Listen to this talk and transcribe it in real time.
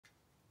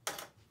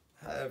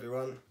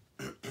everyone,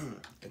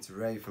 it's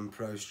Ray from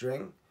Pro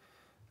String,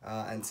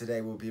 and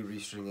today we'll be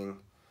restringing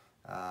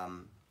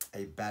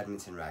a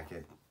badminton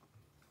racket,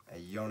 a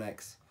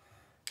Yonex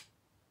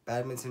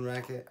badminton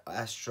racket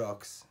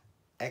Astrox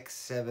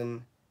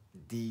X7DG.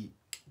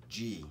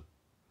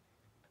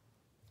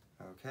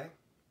 Okay,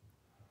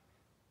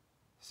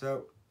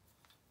 so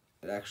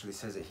it actually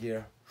says it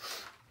here,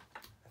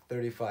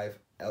 35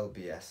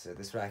 lbs, so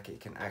this racket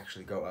can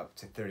actually go up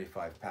to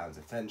 35 pounds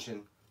of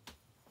tension.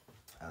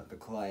 The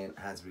client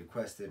has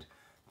requested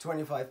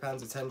 25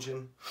 pounds of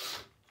tension,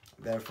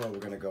 therefore we're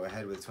going to go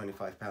ahead with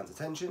 25 pounds of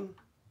tension.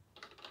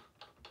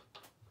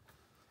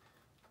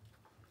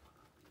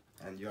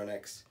 And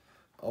Yonex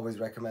always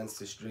recommends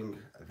to string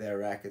their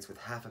rackets with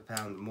half a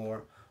pound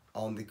more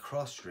on the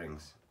cross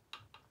strings.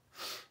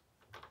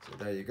 So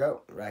there you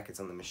go, rackets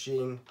on the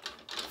machine.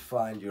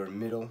 Find your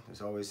middle.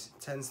 There's always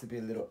tends to be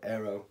a little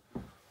arrow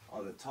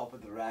on the top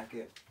of the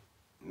racket.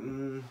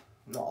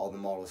 Not all the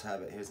models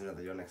have it. Here's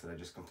another Yonex that I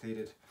just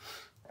completed.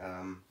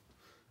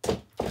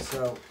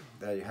 So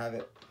there you have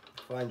it.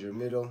 Find your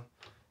middle.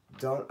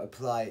 Don't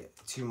apply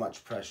too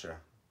much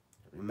pressure.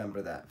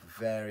 Remember that,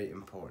 very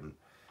important.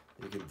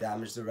 You can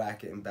damage the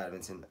racket in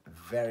badminton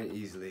very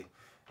easily,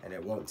 and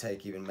it won't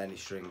take even many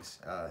strings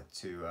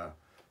to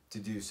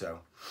do so.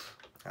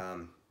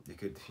 You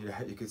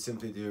could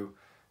simply do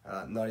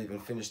not even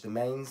finish the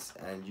mains,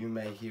 and you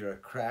may hear a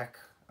crack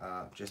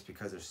just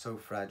because they're so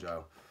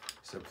fragile.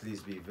 So please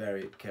be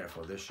very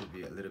careful. There should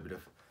be a little bit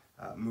of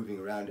moving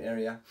around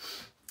area.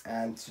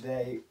 And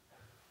today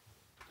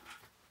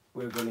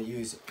we're going to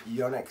use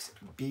Yonex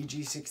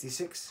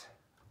BG66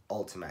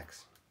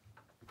 Ultimax.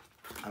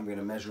 I'm going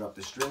to measure up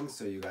the strings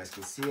so you guys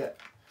can see it.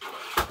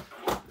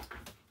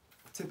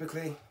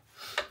 Typically,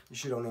 you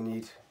should only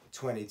need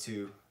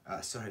 22,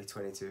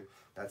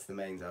 that's the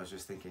mains, I was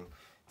just thinking.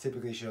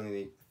 Typically, you should only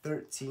need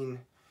 13,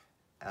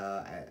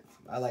 I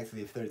like to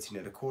leave 13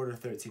 and a quarter,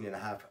 13 and a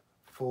half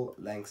full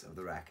lengths of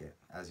the racket,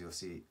 as you'll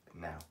see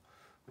now.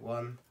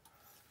 1,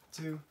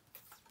 2,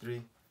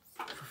 3,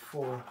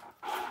 4,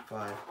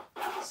 5,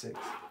 6,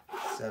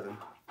 7,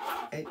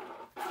 8,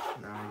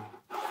 9,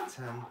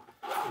 10,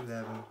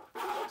 11,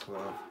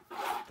 12,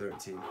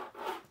 13,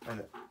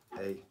 and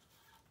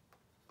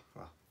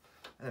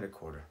a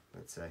quarter,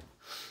 let's say,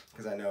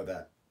 because I know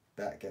that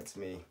gets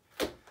me,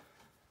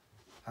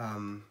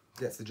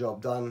 gets the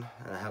job done,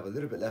 and I have a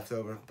little bit left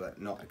over, but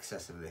not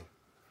excessively,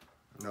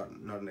 not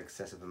an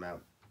excessive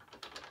amount.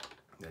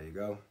 There you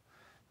go.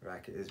 The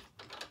racket is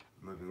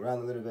moving around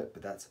a little bit,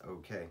 but that's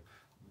okay.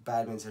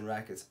 Badminton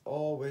rackets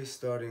always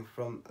starting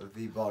from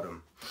the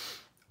bottom,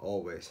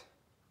 always.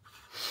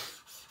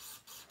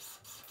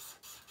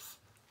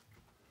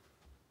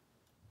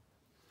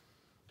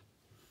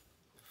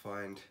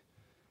 Find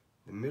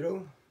the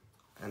middle,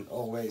 and I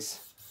always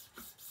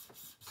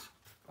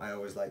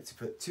like to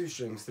put 2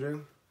 strings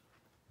through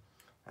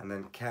and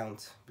then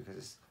count, because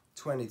it's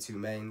 22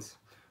 mains.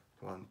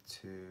 1,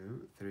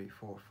 2, 3,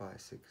 4,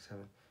 5, 6,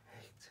 7,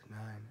 8, 9,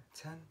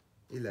 10,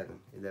 11,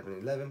 11,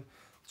 11,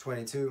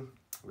 22.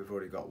 We've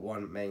already got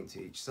 1 main to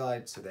each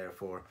side, so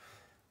therefore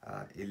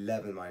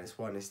 11 minus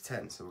 1 is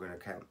 10. So we're going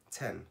to count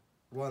 10.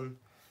 1,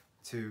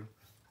 2,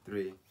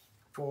 3,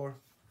 4,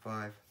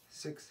 5,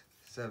 6,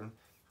 7,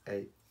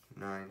 8,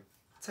 9,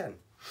 10.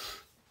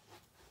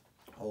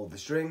 Hold the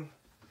string,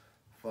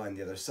 find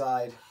the other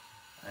side,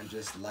 and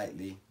just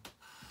lightly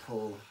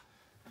pull,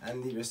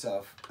 and leave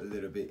yourself a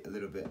little bit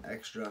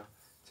extra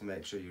to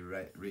make sure you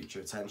reach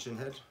your tension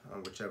head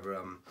on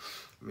whichever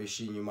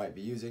machine you might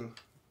be using.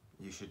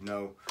 You should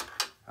know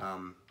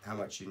how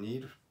much you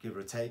need, give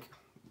or take.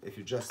 If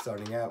you're just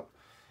starting out,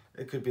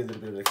 it could be a little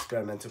bit of an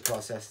experimental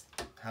process,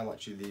 how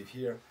much you leave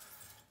here,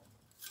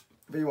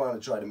 but you want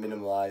to try to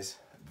minimize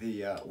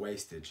the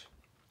wastage.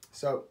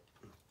 So,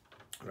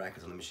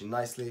 racket's on the machine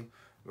nicely.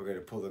 We're going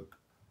to pull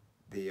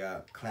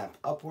the clamp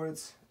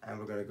upwards, and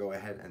we're going to go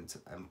ahead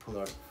and pull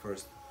our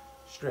first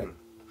string.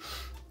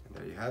 And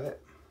there you have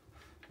it.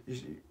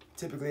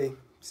 Typically,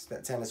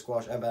 tennis,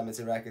 squash, and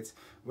badminton rackets,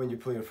 when you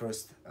pull your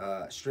first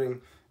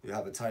string, you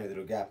have a tiny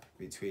little gap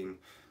between,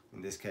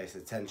 in this case, the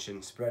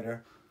tension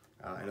spreader.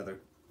 In other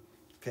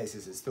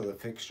cases, it's still a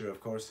fixture, of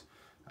course.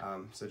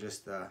 So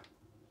just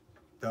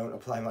don't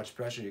apply much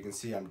pressure. You can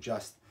see I'm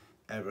just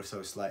ever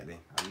so slightly.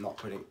 I'm not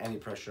putting any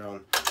pressure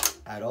on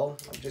at all.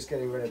 I'm just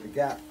getting rid of the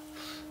gap,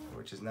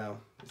 which is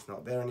now, it's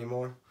not there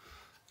anymore.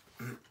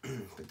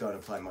 But don't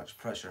apply much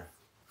pressure.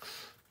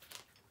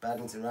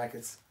 Badminton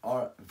rackets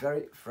are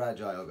very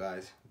fragile,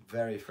 guys,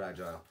 very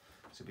fragile,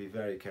 so be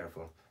very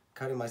careful.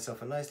 Cutting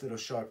myself a nice little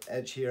sharp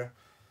edge here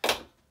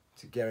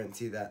to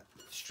guarantee that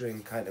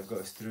string kind of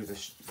goes through the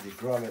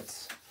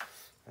grommets,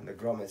 and the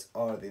grommets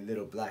are the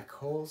little black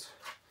holes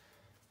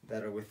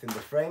that are within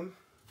the frame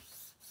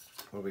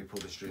where we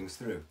pull the strings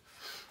through.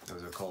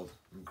 Those are called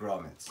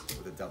grommets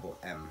with a double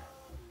M.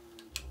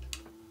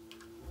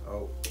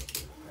 Oh,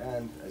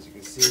 and as you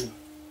can see,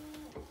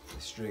 the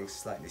string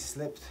slightly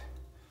slipped.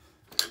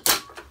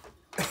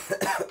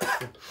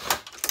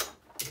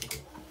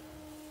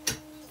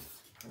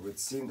 It would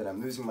seem that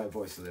I'm losing my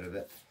voice a little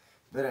bit,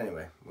 But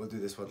anyway, we'll do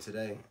this one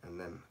today and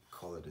then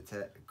call it a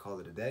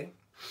day.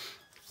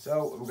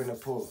 So we're gonna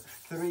pull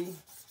 3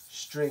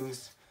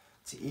 strings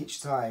to each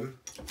side,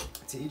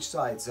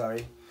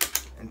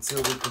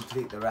 until we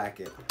complete the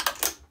racket.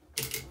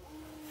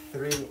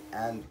 3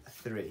 and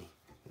 3.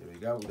 Here we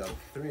go, we've done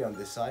 3 on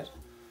this side.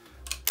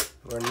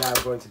 We're now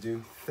going to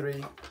do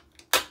 3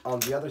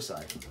 on the other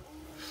side.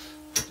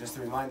 Just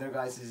a reminder,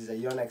 guys, this is a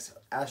Yonex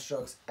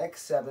Astrox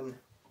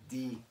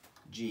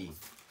X7DG.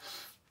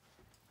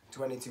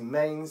 22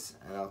 mains,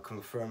 and I'll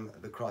confirm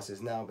the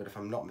crosses now, but if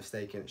I'm not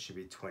mistaken, it should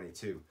be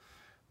 22.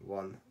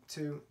 1,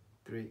 2,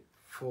 3,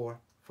 4,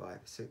 5,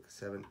 6,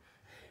 7,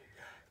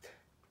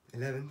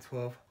 11,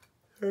 12,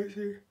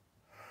 13,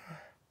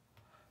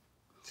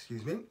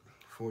 excuse me,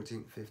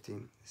 14,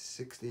 15,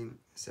 16,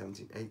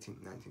 17, 18,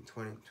 19,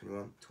 20,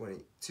 21,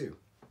 22.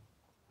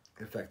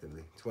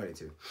 Effectively,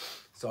 22.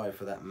 Sorry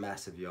for that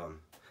massive yawn.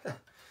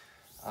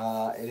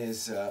 It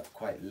is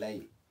quite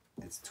late.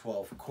 It's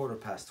 12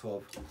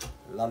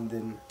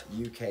 London,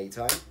 UK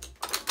time.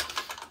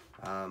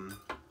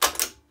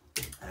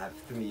 I have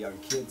 3 young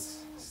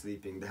kids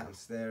sleeping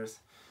downstairs,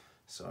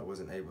 so I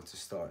wasn't able to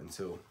start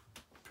until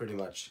pretty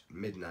much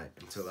midnight,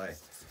 until I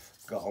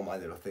got all my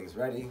little things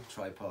ready,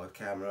 tripod,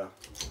 camera,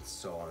 and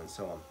so on and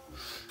so on.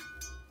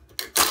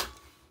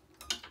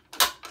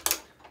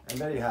 And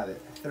there you have it,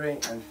 3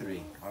 and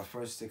 3. Our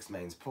first 6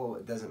 mains pull.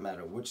 It doesn't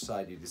matter which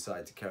side you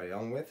decide to carry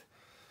on with.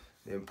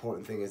 The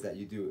important thing is that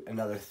you do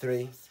another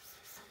 3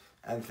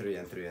 and 3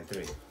 and 3 and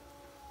 3,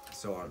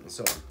 so on and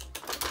so on.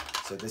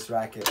 So this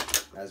racket,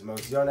 as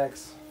most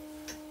Yonex,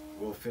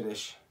 will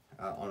finish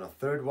on a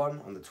 3rd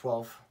one, on the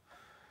 12th.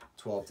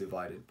 12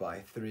 divided by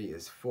 3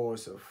 is 4,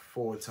 so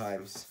 4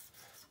 times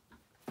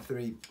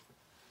 3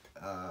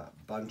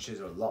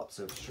 bunches or lots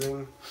of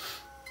string.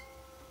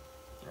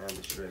 And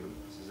the string,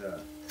 this is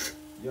a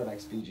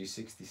Yonex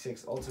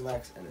BG66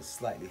 Ultimax, and it's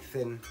slightly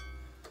thin.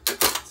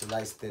 It's a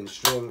nice thin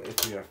string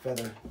if you're a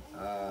person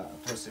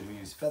who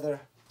uses feather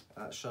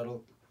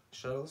shuttles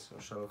or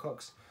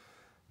shuttlecocks.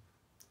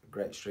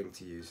 Great string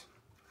to use.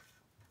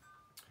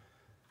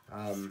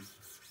 Yeah,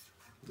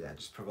 it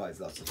just provides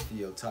lots of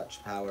feel,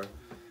 touch, power.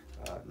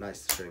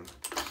 Nice string.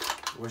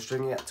 We're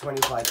stringing at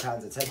 25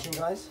 pounds of tension,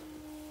 guys.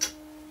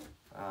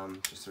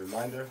 Just a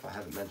reminder, if I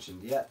haven't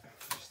mentioned yet,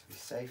 just to be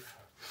safe.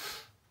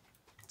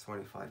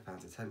 25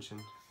 pounds of tension.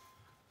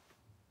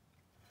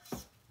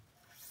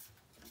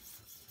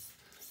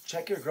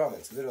 Check your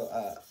grommets. Little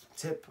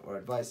tip or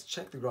advice,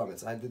 check the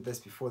grommets. I did this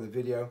before the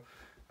video.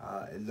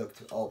 It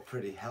looked all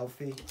pretty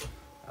healthy.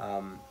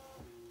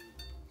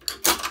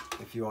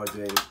 If you are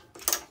doing a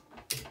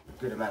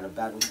good amount of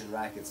badminton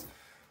rackets,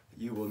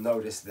 you will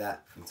notice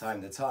that from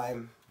time to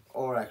time,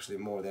 or actually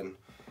more than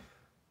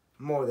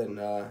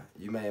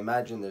you may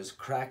imagine, there's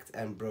cracked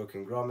and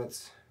broken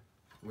grommets,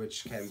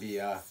 which can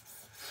be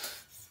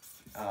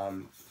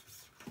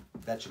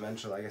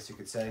detrimental, I guess you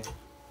could say,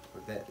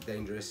 or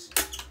dangerous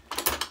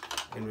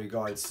in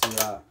regards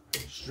to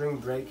string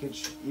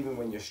breakage, even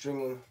when you're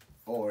stringing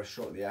or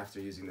shortly after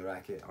using the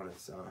racket on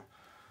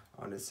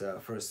its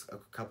first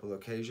couple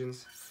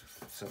occasions.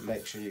 So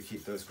make sure you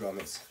keep those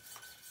grommets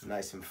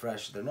nice and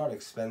fresh. They're not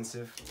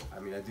expensive. I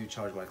mean, I do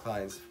charge my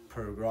clients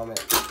per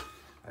grommet.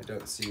 I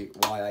don't see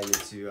why I need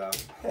to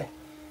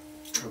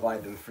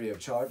provide them free of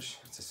charge.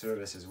 It's a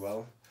service as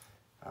well.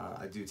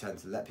 I do tend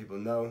to let people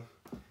know.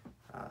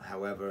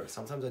 However,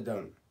 sometimes I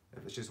don't.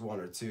 If it's just 1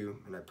 or 2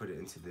 and I put it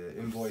into the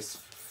invoice,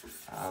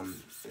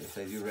 if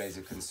they do raise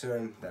a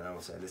concern, then I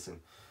will say, listen,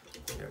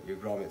 your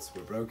grommets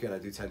were broken. I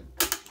do tend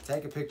to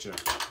take a picture,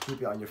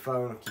 keep it on your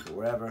phone, keep it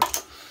wherever,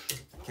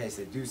 in case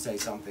they do say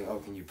something. Oh,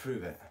 can you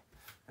prove it?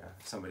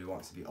 If somebody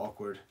wants to be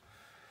awkward,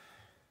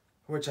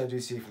 which I do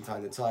see from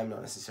time to time,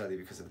 not necessarily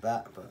because of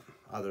that, but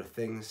other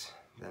things,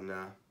 then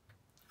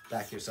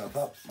back yourself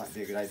up. Might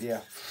be a good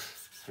idea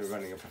if you're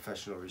running a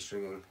professional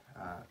restringing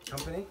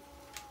company.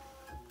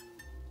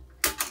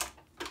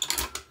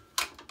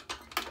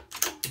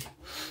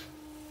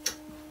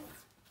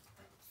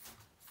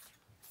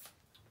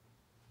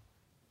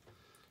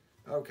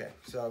 Okay,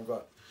 so I've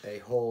got a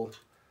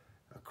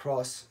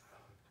cross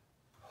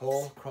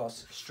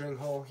string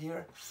hole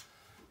here.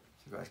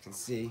 You guys can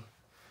see,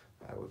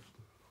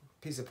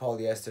 piece of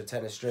polyester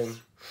tennis string.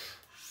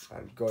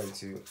 I'm going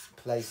to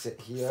place it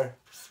here,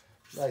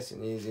 nice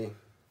and easy,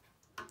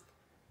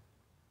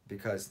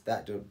 because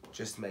that will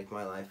just make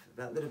my life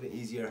that little bit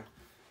easier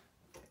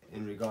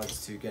in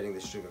regards to getting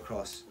the string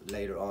across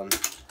later on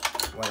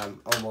when I'm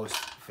almost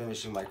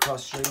finishing my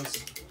cross strings,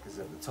 because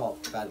at the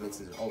top,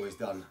 badmintons are always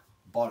done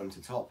bottom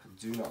to top.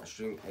 Do not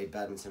string a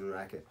badminton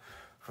racket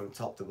from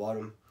top to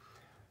bottom.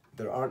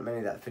 There aren't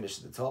many that finish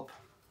at the top.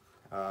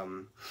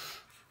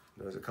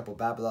 There's a couple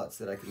Babolat's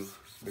that I can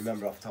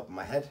remember off the top of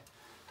my head.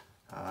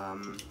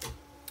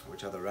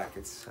 Which other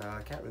rackets?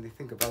 I can't really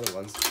think of other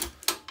ones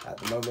at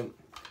the moment.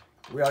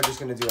 We are just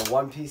going to do a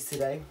 1-piece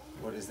today.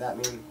 What does that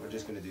mean? We're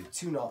just going to do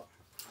 2-knot,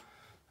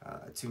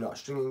 a 2-knot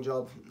stringing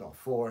job, not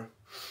 4.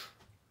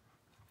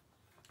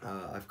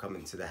 I've come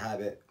into the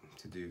habit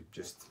to do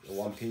just a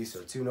 1-piece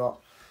or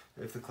 2-knot.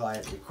 If the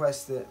client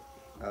requests it,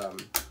 I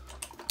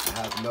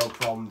have no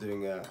problem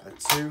doing a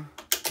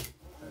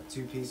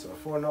two-piece or a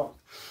 4-knot.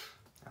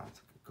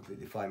 That's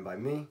completely fine by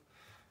me.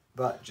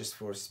 But just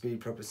for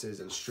speed purposes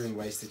and string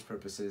wastage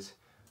purposes,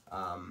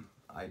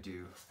 I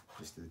do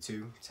just the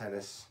 2.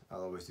 Tennis,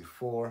 I'll always do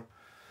 4.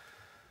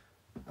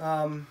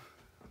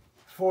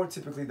 4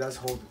 typically does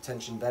hold the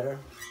tension better,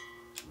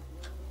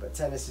 but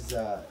tennis is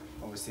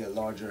obviously a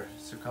larger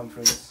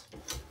circumference,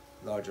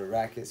 larger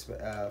racket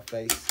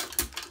face,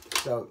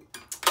 so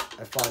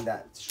I find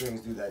that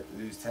strings do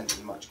lose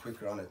tension much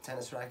quicker on a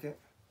tennis racket.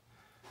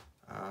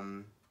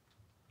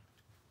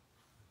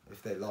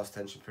 If they lost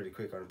tension pretty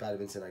quick on a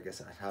badminton, I guess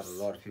I'd have a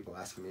lot of people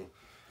asking me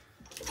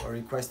or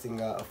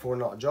requesting a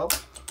 4-knot job,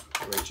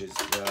 which is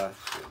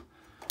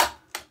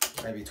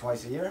maybe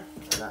twice a year.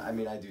 And I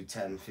mean, I do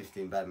 10,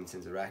 15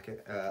 badmintons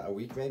a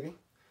week maybe.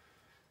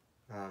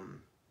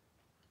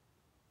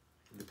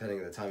 Depending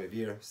on the time of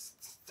year,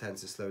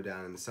 tends to slow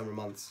down in the summer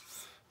months,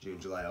 June,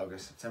 July,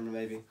 August, September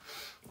maybe.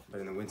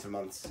 But in the winter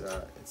months,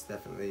 it's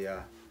definitely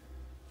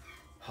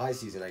high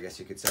season, I guess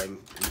you could say, in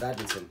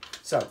badminton.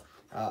 So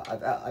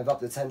I've upped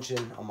the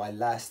tension on my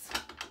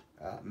last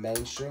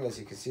main string, as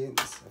you can see.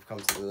 I've come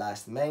to the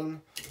last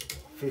main,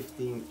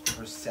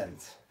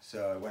 15%.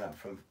 So I went up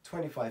from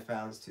 25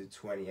 pounds to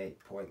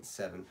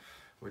 28.7,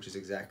 which is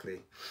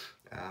exactly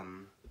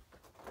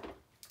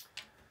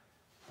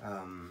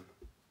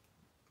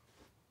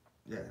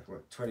yeah,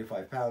 what,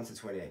 25 pounds to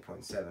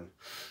 28.7,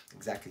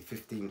 exactly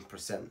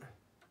 15%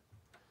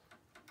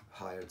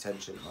 higher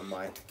tension on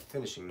my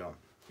finishing knot.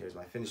 Here's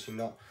my finishing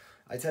knot.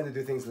 I tend to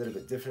do things a little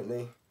bit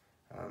differently.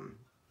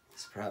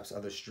 Perhaps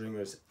other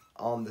stringers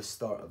on the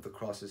start of the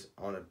crosses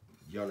on a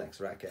Yonex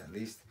racket at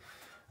least.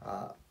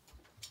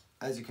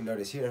 As you can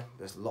notice here,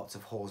 there's lots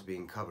of holes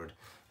being covered,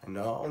 and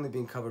not only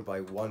being covered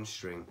by one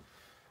string,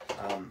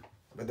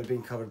 but they're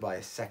being covered by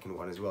a second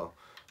one as well.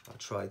 I'll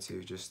try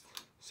to just,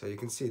 so you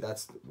can see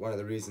that's one of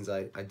the reasons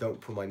I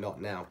don't pull my knot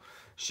now,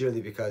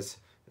 surely because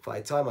if I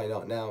tie my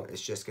knot now,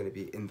 it's just going to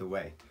be in the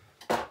way.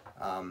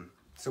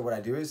 So what I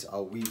do is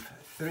I'll weave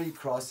 3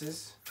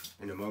 crosses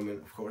in a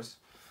moment, of course,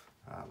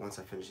 once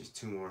I finish these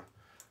 2 more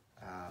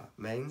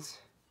mains.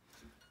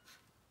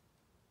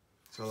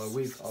 So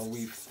I'll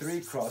weave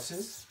 3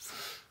 crosses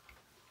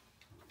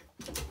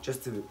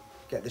just to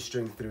get the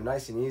string through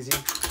nice and easy,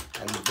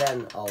 and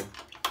then I'll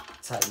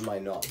tighten my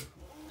knot.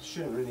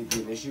 Shouldn't really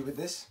be an issue with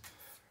this,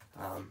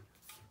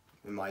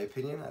 in my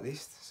opinion at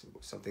least.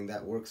 It's something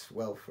that works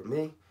well for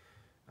me.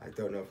 I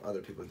don't know if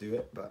other people do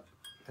it, but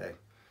hey,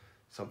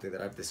 something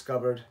that I've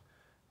discovered.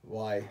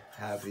 Why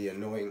have the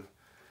annoyingness,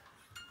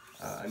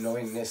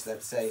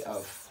 let's say,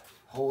 of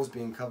holes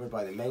being covered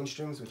by the main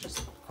strings, which is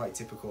quite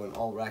typical in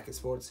all racket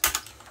sports.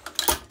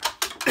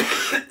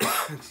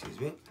 Excuse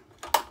me.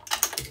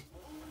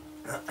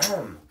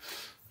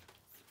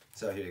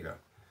 So here you go,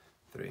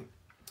 3.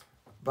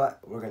 But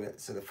we're gonna,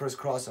 so the first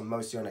cross on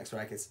most Yonex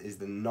rackets is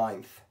the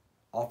 9th,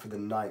 off of the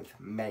 9th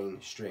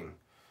main string.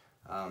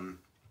 1,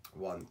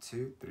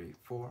 2, 3,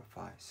 4,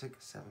 5,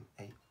 6, 7,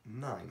 8,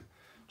 9.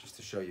 Just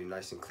to show you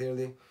nice and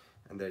clearly.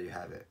 And there you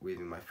have it,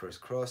 weaving my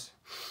first cross.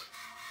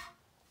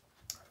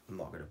 I'm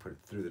not going to put it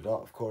through the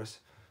knot, of course.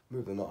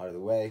 Move the knot out of the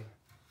way.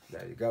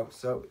 There you go.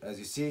 So, as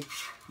you see,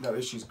 no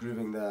issues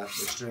grooving the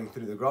string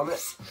through the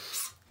grommet,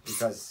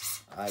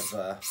 because I've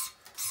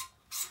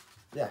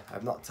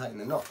not tightened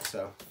the knot.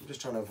 So, I'm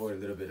just trying to avoid a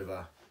little bit of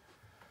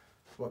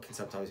what can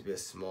sometimes be a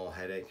small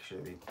headache.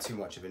 Shouldn't be too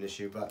much of an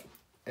issue, but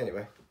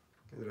anyway,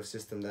 a little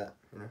system that,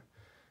 you know,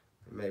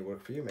 it may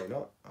work for you, may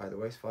not. Either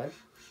way is fine.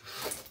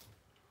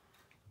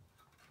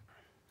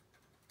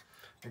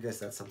 I guess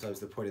that's sometimes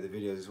the point of the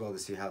videos as well, to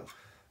see how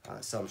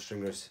some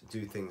stringers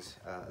do things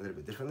a little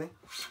bit differently,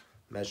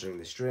 measuring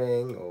the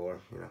string, or,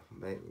 you know,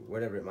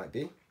 whatever it might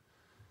be.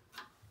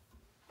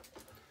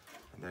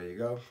 And there you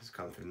go, it's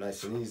come through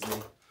nice and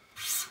easily,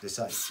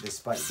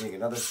 despite being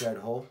another shared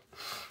hole.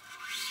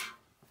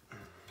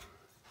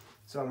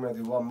 So I'm going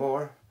to do one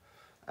more,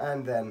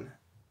 and then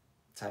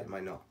tighten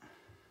my knot.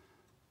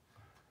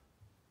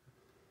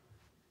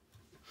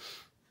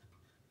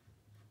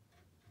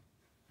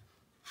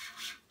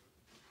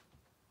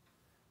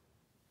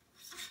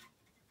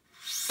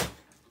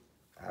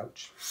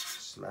 Ouch,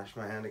 smashed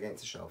my hand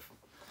against the shelf,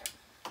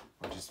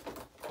 which is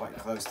quite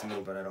close to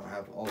me, but I don't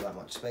have all that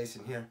much space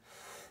in here.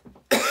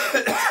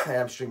 I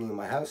am stringing in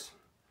my house.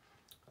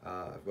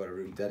 I've got a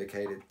room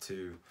dedicated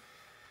to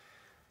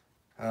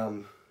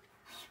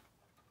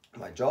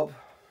my job.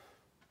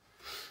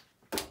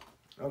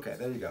 Okay,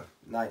 there you go.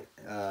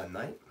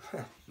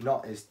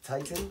 Knot is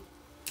tightened.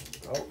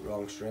 Oh,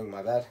 wrong string,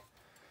 my bad.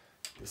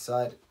 This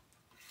side,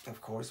 of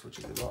course, which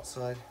is the knot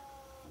side.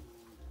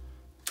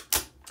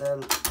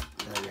 And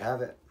there you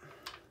have it.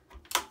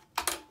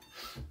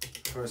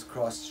 First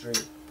cross string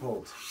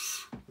pulled.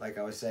 Like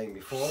I was saying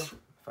before,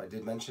 if I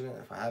did mention it,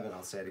 if I haven't,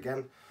 I'll say it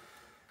again.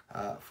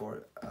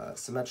 For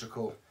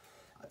symmetrical,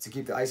 to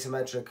keep the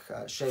isometric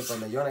shape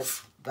on the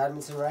Yonex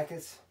badminton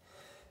rackets,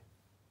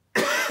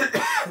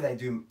 they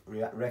do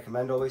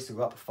recommend always to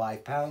go up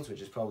 5 pounds,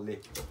 which is probably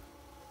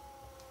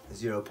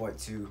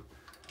 0.2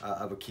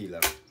 of a kilo.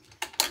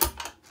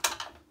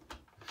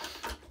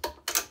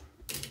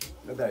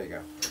 But there you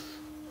go.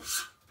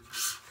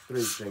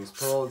 3 strings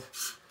pulled.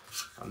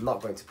 I'm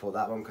not going to pull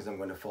that one because I'm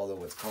going to follow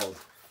what's called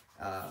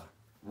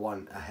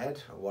one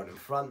ahead or one in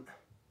front,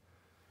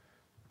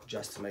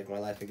 just to make my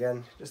life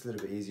again just a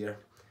little bit easier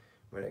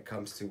when it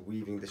comes to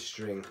weaving the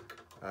string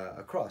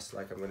across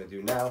like I'm going to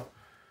do now.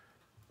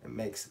 It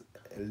makes it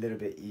a little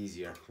bit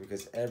easier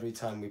because every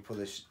time we pull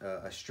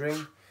a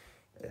string,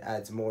 it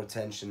adds more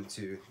tension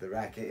to the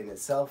racket in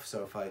itself.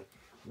 So if I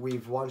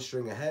weave one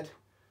string ahead,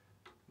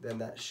 then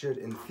that should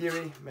in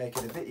theory make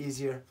it a bit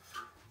easier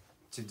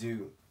to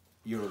do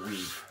your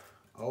weave.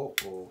 Oh,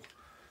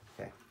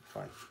 okay,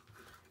 fine.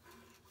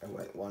 I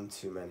went one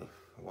too many.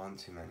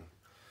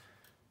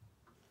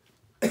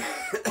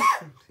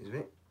 Excuse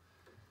me.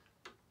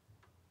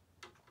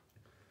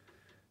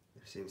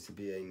 There seems to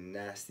be a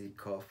nasty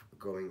cough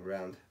going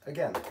around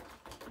again.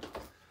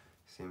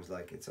 Seems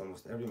like it's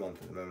almost every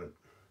month at the moment.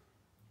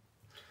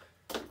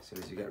 As soon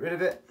as you get rid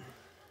of it,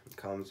 it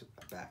comes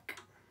back.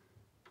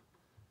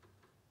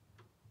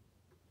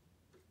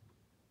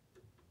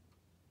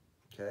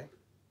 Okay.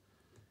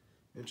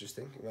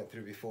 Interesting. It went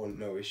through before,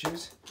 no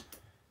issues.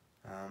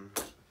 Have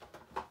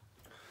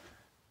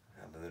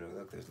a little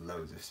look. There's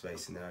loads of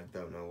space in there. I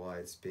don't know why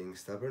it's being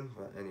stubborn,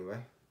 but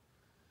anyway.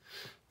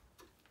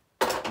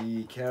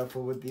 Be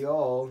careful with the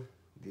awl.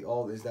 The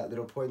awl is that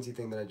little pointy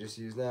thing that I just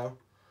used now.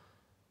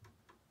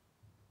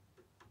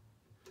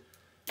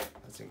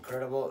 That's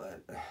incredible.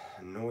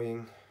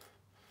 Annoying.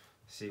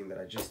 Seeing that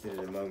I just did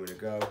it a moment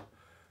ago,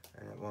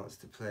 and it wants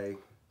to play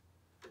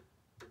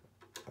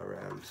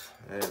around.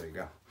 There we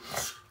go.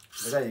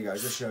 But there you go.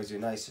 It just shows you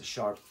a nice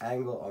sharp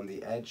angle on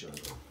the edge of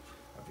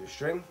your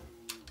string.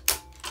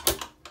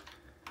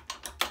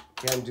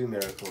 Can do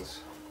miracles.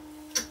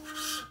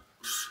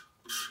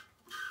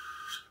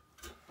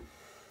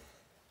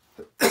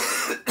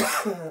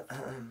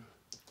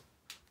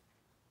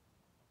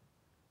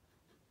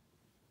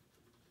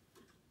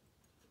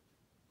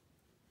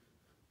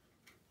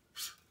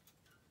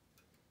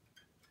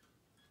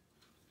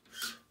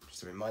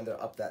 Just a reminder,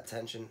 up that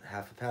tension,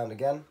 ½ pound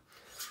again,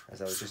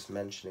 as I was just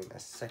mentioning a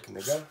second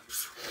ago.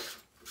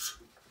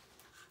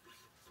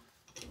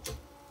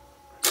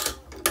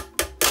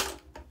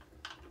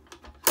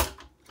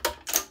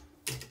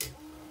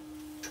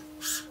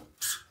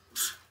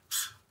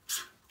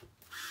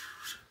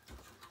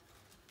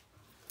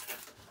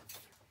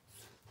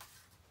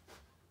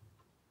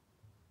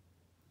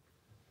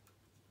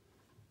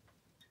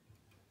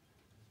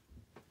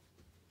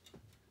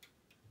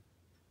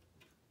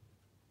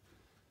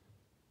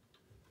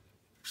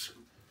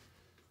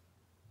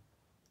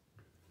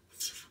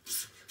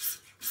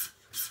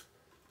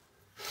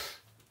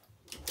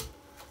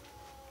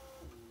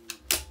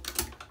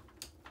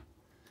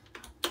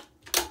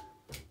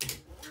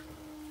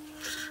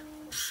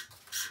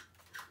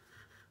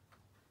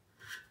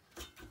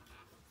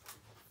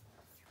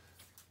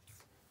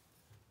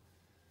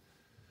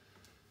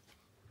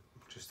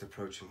 Just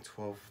approaching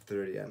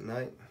 12:30 at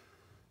night,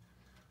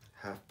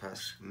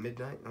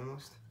 midnight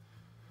almost.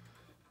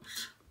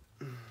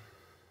 And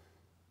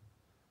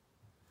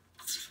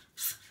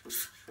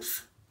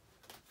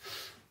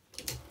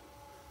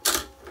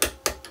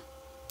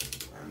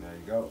there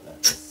you go.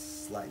 That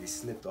slightly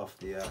snipped off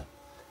the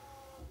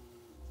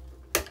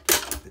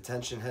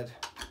tension head.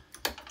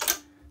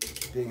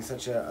 Being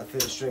such a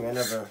thin string, I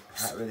never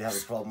really have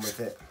a problem with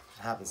it.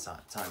 It happens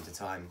time to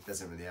time. It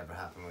doesn't really ever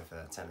happen with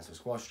tennis or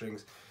squash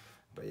strings.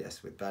 But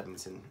yes, with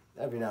badminton,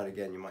 every now and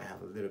again you might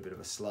have a little bit of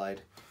a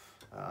slide,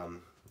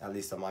 at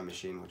least on my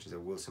machine, which is a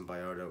Wilson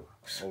Bayardo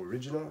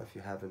original, if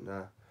you haven't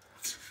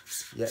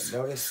yet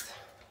noticed.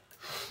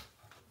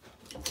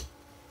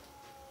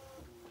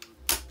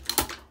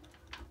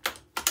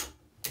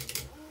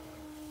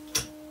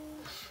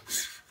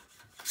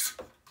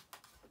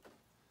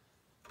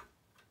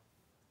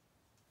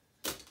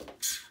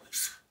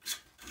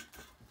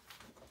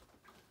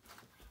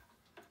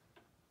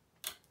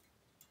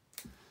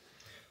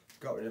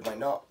 Got rid of my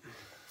knot.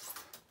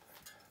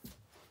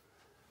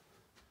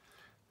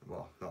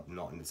 Well, not the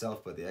knot in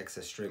itself, but the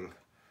excess string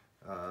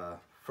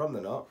from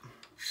the knot.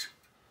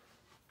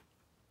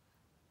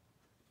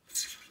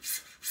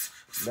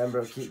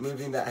 Remember, keep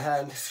moving that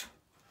hand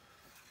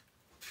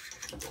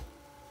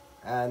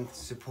and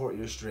support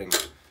your string.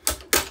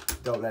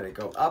 Don't let it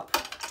go up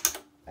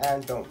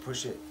and don't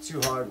push it too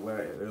hard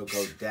where it'll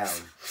go down.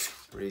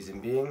 Reason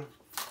being,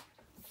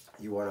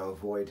 you want to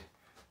avoid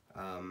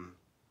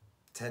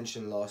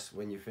tension loss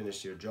when you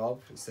finish your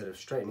job. Instead of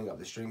straightening up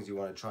the strings, you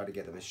want to try to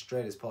get them as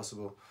straight as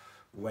possible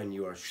when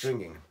you are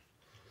stringing.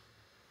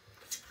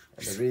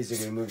 And the reason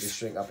we move the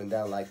string up and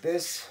down like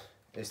this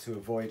is to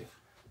avoid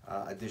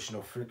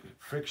additional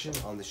friction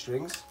on the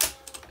strings,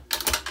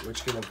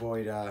 which can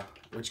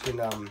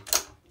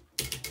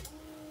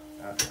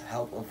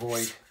help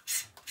avoid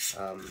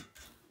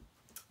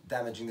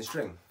damaging the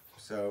string.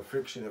 So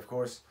friction, of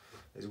course,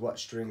 is what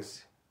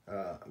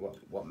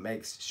what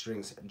makes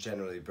strings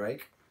generally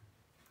break.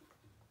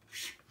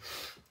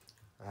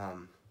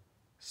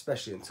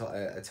 especially in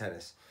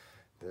tennis.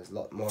 There's a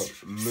lot more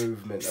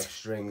movement of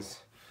strings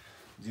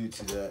due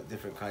to the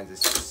different kinds of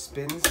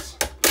spins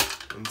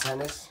in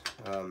tennis.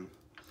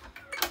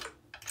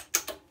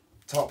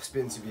 Top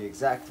spin to be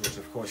exact, which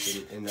of course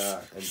in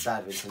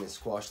badminton and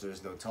squash there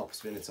is no top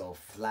spin, it's all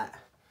flat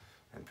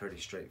and pretty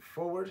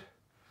straightforward.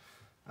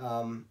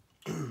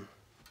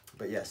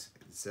 But yes,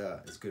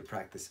 it's good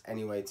practice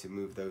anyway to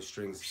move those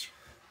strings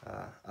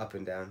up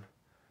and down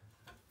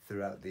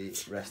throughout the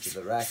rest of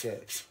the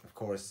racket. Of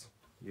course,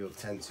 you'll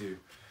tend to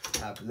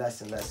have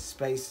less and less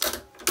space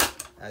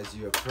as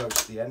you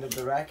approach the end of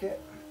the racket.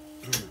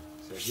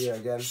 So here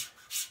again,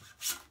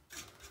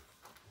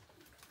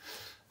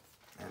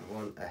 and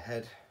one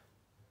ahead.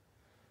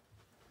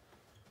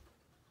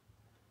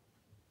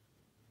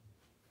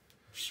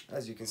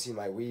 As you can see,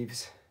 my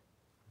weaves,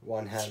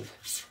 one hand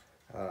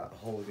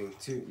holding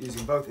two,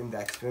 using both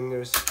index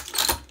fingers,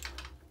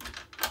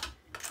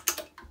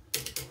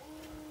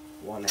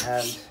 one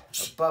hand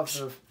above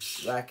the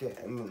racket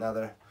and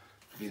another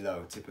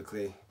below,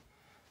 typically.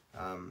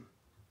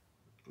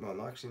 Well,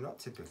 no, actually not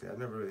typically, I've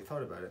never really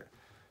thought about it.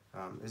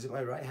 Is it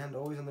my right hand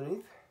always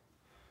underneath,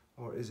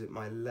 or is it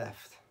my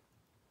left?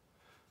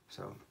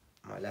 So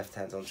my left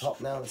hand's on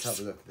top now. Let's have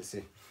a look. Let's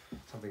see.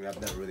 Something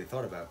I've never really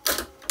thought about.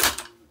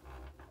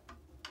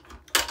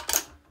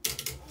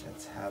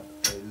 Let's have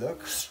a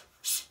look.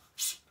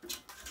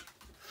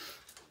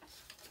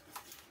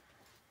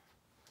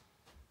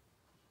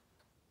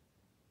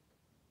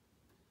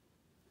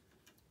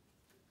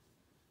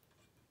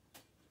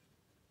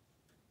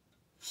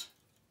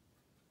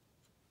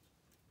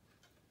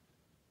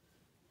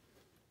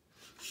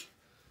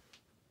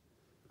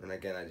 And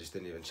again, I just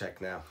didn't even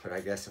check now, but I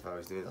guess if I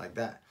was doing it like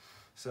that.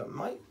 So it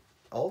might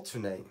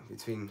alternate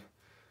between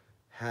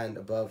hand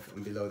above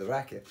and below the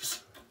racket.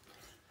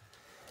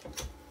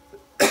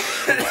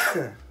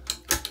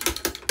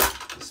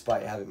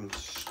 Despite having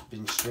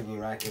been stringing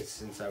rackets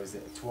since I was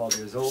 12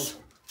 years old.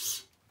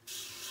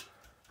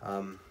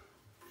 I'm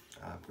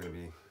gonna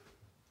be,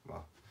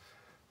 well,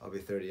 I'll be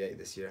 38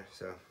 this year,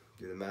 so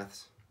do the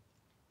maths.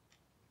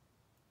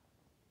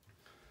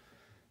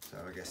 So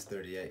I guess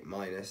 38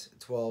 minus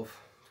 12,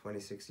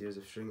 26 years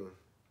of stringing.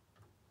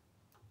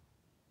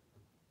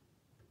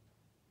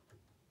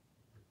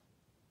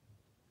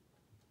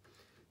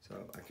 So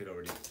I could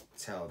already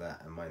tell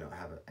that I might not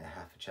have a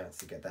half a chance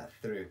to get that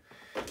through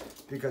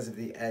because of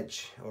the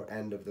edge or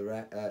end of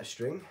the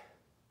string.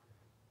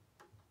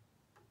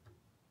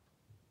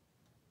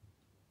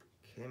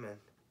 Okay, man.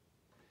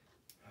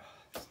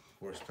 Oh,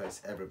 worst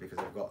place ever because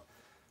I've got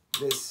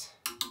this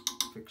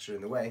fixture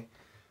in the way.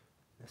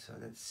 So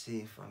let's see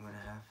if I'm gonna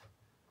have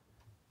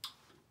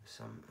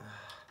some,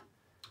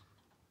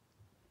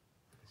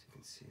 as you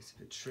can see, it's a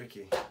bit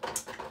tricky.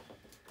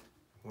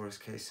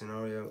 Worst case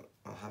scenario,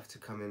 I'll have to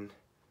come in.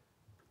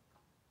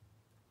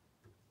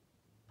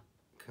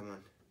 Come on,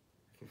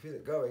 I can feel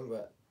it going,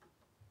 but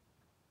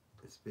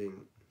it's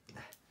being,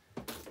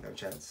 no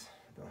chance,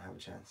 I don't have a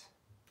chance.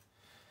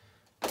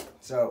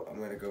 So I'm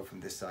gonna go from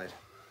this side.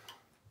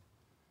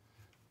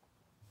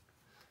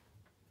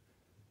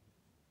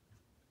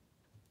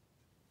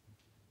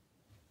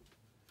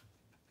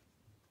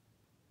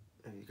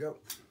 There you go.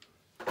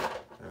 I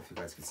don't know if you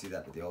guys can see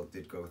that, but they all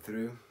did go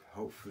through.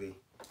 Hopefully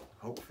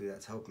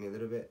that's helped me a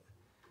little bit.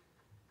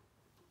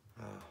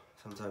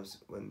 Sometimes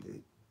when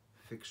the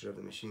fixture of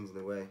the machine's in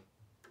the way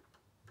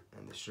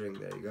and the string,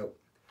 there you go.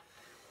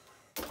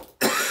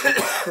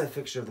 The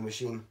fixture of the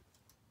machine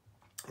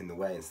in the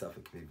way and stuff,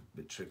 it can be a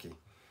bit tricky.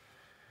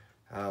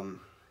 Right,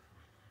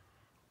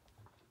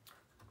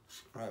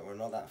 we're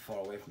not that far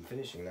away from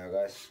finishing now,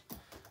 guys.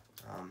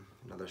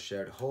 Another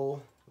shared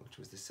hole, which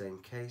was the same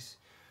case.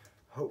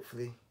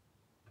 Hopefully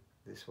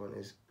this one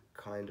is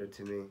kinder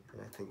to me,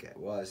 and I think it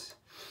was.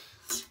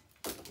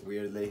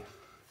 Weirdly,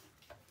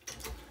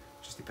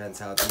 just depends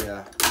how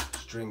the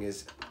string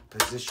is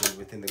positioned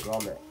within the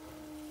grommet,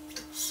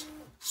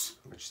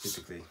 which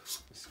typically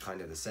is kind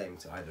of the same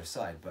to either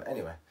side. But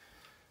anyway,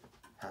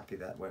 happy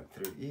that went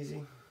through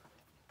easy.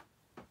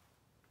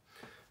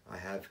 I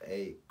have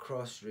a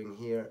cross string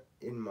here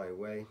in my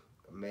way,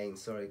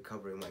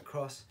 covering my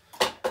cross.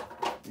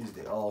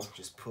 Usually I'll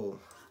just pull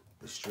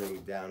the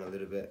string down a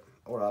little bit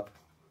or up,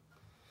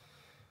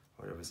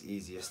 whatever's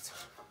easiest,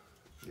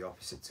 the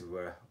opposite to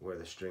where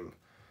the string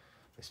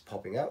is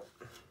popping out.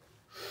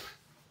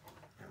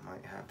 I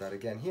might have that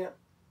again here.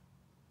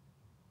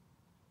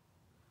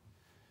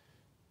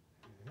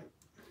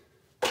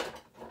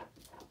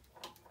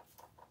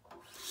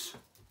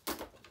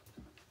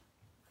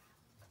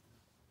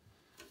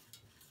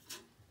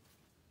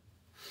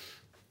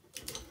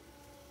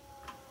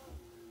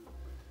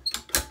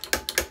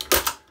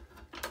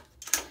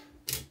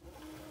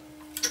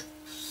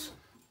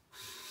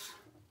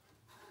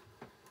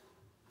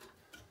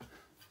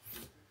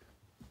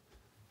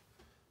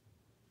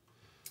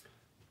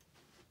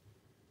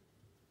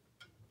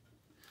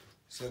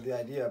 So the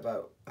idea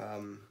about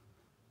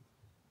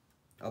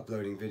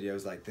uploading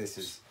videos like this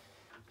is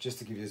just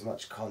to give you as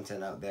much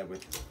content out there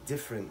with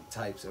different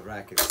types of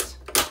rackets.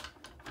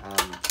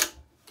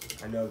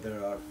 I know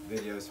there are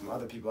videos from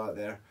other people out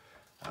there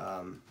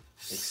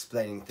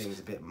explaining things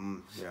a bit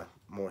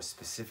more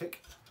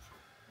specific,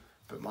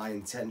 but my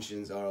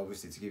intentions are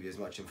obviously to give you as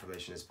much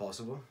information as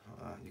possible.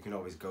 You can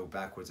always go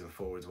backwards and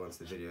forwards once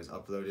the video is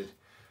uploaded,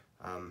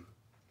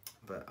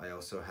 but I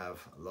also have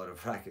a lot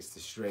of rackets to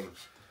string,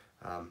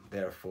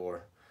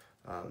 therefore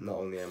not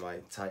only am I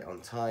tight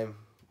on time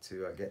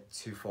to get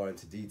too far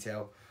into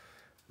detail,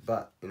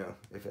 but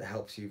if it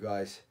helps you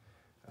guys,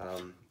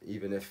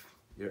 even if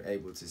you're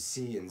able to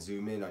see and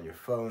zoom in on your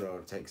phone or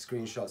take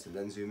screenshots and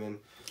then zoom in,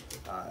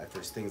 if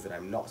there's things that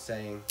I'm not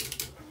saying,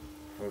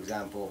 for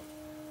example,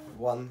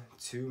 1,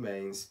 2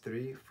 mains,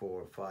 3,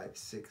 4, 5,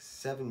 6,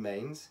 7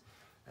 mains,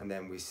 and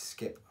then we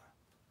skip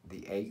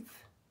the 8th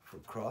for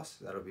cross,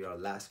 that'll be our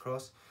last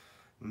cross.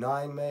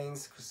 9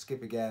 mains,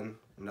 skip again,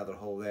 another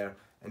hole there,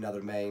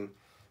 another main,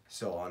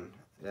 so on.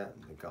 Yeah,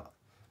 we got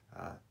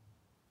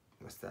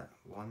what's that?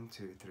 1,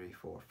 2, 3,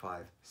 4,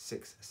 5,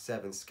 6,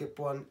 7, skip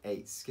 1,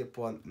 8, skip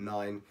 1,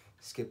 9,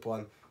 skip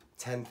 1,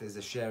 10th is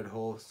a shared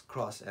hole,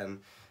 cross and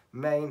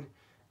main,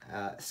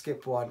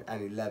 skip 1,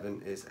 and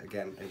 11 is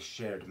again a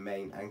shared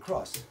main and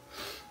cross.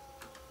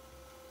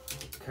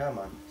 Come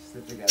on,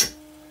 slip again,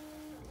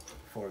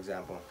 for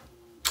example.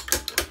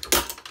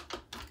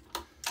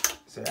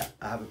 So yeah,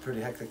 I have a pretty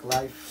hectic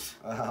life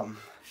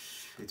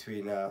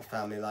between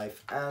family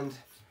life and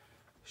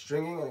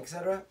stringing and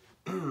etc.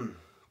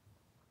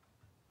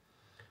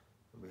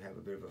 We have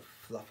a bit of a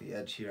fluffy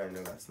edge here. I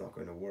know that's not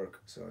going to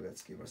work, so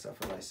let's give ourselves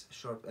a nice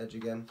sharp edge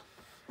again.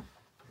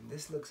 And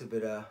this looks a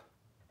bit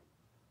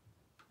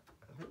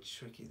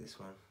tricky, this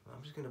one.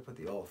 I'm just going to put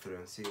the all through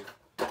and see if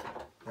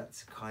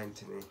that's kind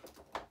to me.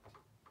 I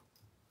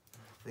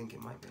think it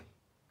might be.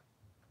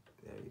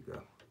 There you go.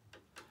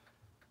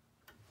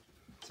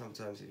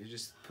 Sometimes if you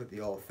just put the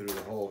all through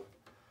the hole,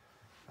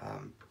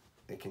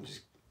 it can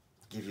just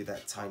give you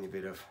that tiny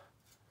bit of,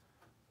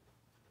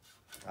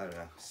 I don't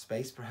know,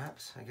 space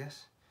perhaps, I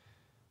guess.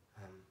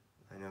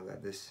 I know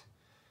that this,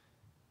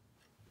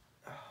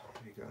 here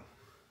we go.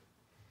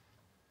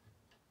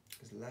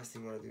 Because the last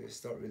thing I want to do is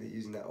start really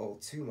using that all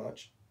too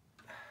much.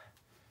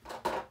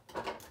 I'm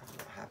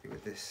not happy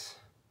with this.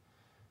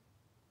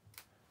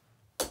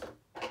 I'm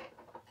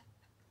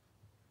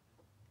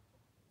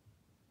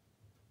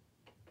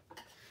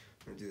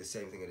going to do the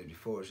same thing I did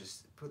before,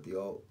 just put the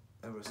all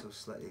ever so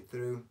slightly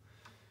through.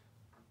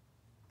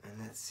 And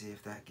let's see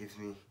if that gives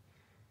me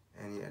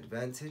any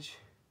advantage.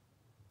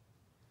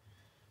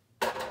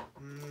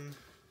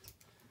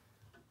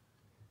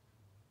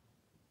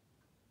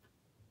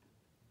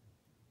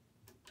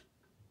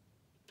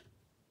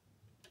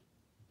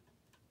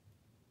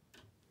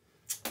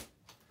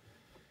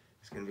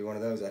 It's going to be one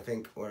of those, I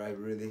think, where I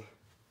really,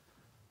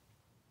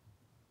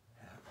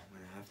 I'm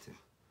going to have to.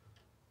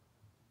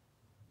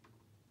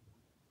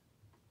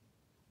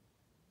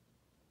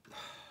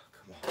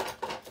 Come on.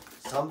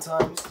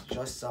 Sometimes,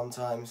 just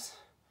sometimes,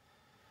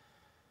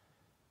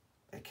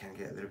 it can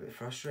get a little bit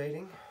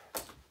frustrating.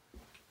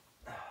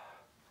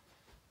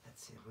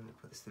 Let's see, I'm going to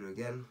put this through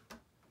again.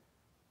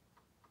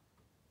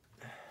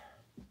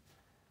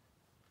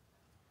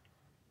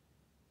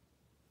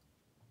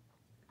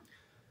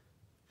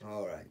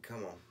 Alright,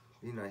 come on,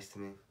 be nice to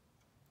me.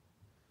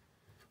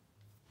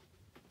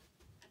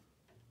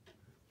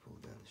 Pull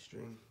down the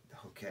string.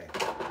 Okay,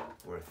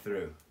 we're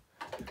through.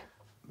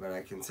 But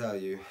I can tell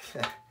you,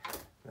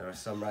 there are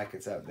some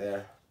rackets out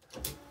there.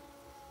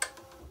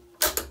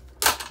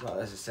 Not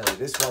necessarily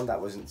this one,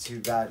 that wasn't too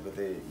bad, but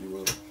you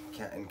will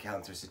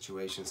encounter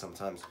situations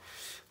sometimes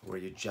where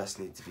you just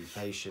need to be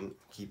patient,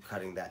 keep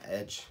cutting that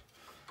edge,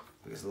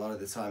 because a lot of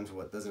the times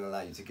what doesn't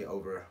allow you to get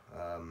over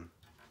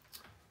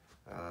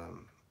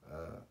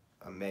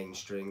a main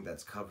string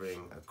that's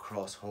covering a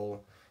cross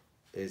hole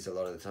is a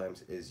lot of the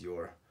times is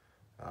your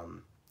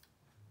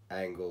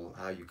angle,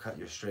 how you cut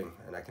your string,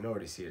 and I can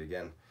already see it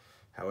again.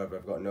 However,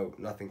 I've got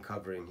nothing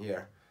covering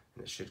here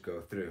and it should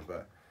go through,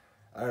 but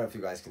I don't know if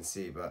you guys can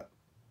see, but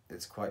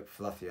it's quite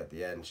fluffy at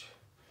the edge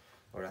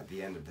or at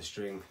the end of the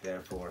string,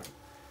 therefore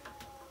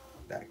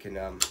that can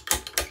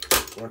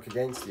work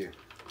against you.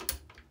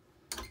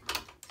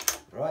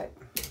 Right,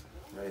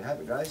 there you have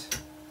it, guys.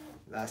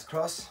 Last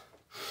cross.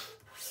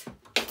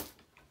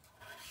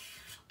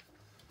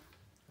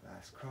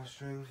 Last cross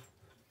string.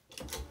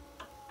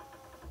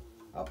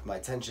 Up my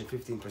tension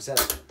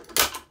 15%,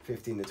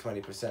 15 to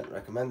 20%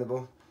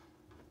 recommendable.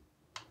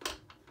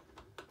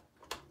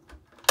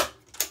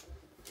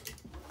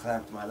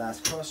 Clamped my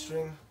last cross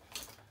string.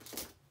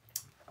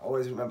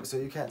 Always remember, so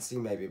you can't see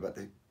maybe, but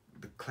the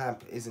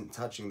clamp isn't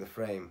touching the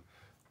frame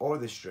or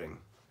the string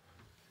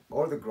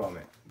or the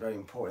grommet. Very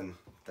important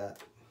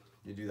that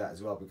you do that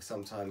as well, because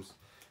sometimes,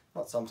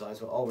 not sometimes,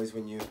 but always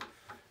when you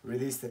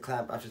release the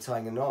clamp after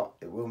tying a knot,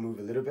 it will move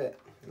a little bit.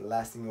 And the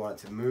last thing you want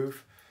it to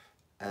move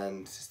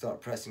and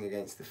start pressing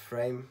against the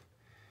frame,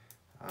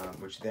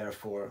 which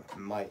therefore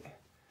might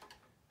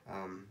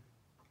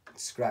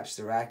scratch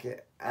the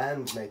racket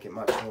and make it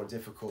much more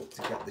difficult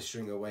to get the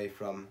string away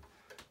from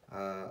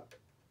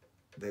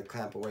the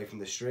clamp away from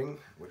the string,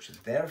 which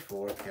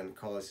therefore can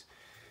cause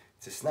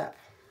it to snap.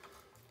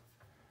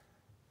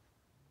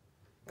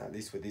 at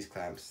least with these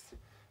clamps,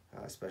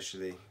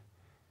 especially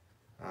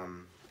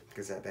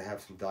because they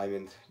have some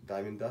diamond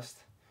dust,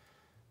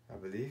 I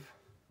believe,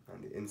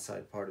 on the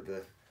inside part of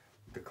the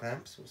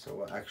clamps, so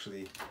what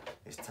actually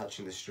is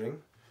touching the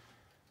string.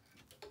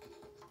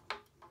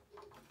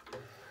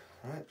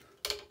 All right,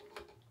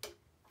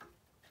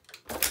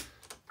 there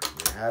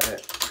you have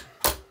it.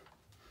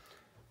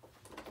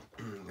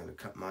 I'm gonna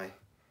cut my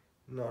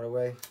knot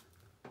away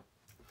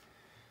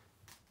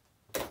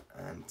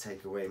and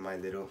take away my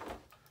little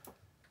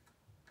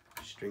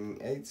string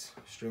aids.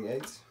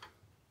 There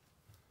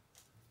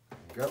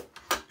you go.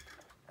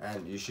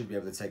 And you should be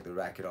able to take the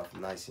racket off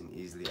nice and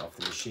easily off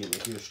the machine.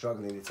 If you're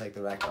struggling to take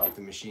the racket off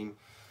the machine,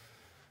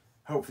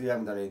 hopefully you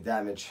haven't done any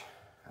damage.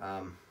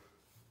 And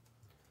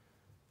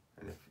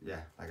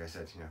like I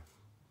said, you know,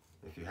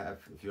 if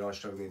you are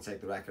struggling to take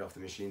the racket off the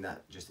machine,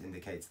 that just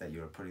indicates that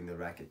you're putting the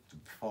racket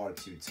far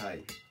too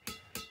tight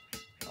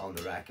on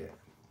the racket.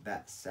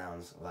 That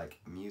sounds like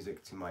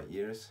music to my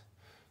ears,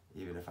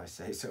 even if I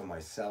say so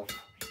myself.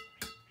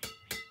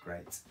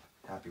 Great,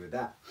 happy with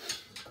that.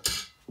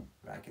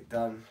 Racket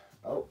done.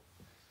 Oh,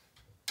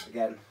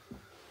 again,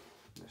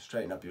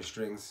 straighten up your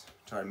strings.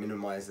 Try to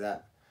minimize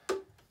that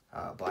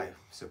by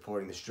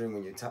supporting the string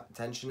when you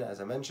tension it, as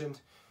I mentioned.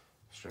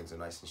 Strings are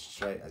nice and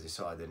straight. As you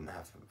saw, I didn't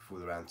have to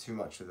fool around too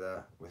much with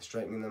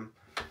straightening them.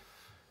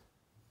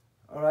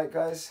 Alright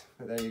guys,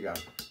 but there you go.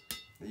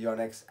 The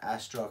Yonex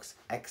Astrox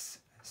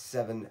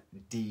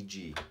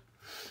X7DG.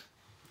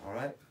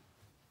 Alright.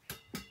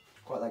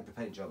 Quite like the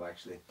paint job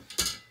actually.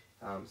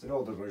 It's an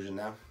older version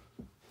now.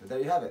 But there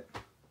you have it.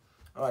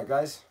 Alright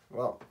guys,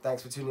 well,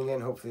 thanks for tuning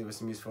in. Hopefully there was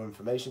some useful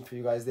information for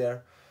you guys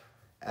there.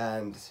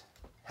 And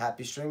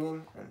happy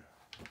stringing, and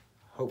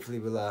hopefully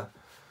we'll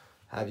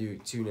have you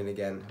tune in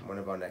again in one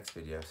of our next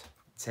videos.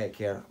 Take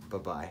care,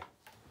 bye-bye.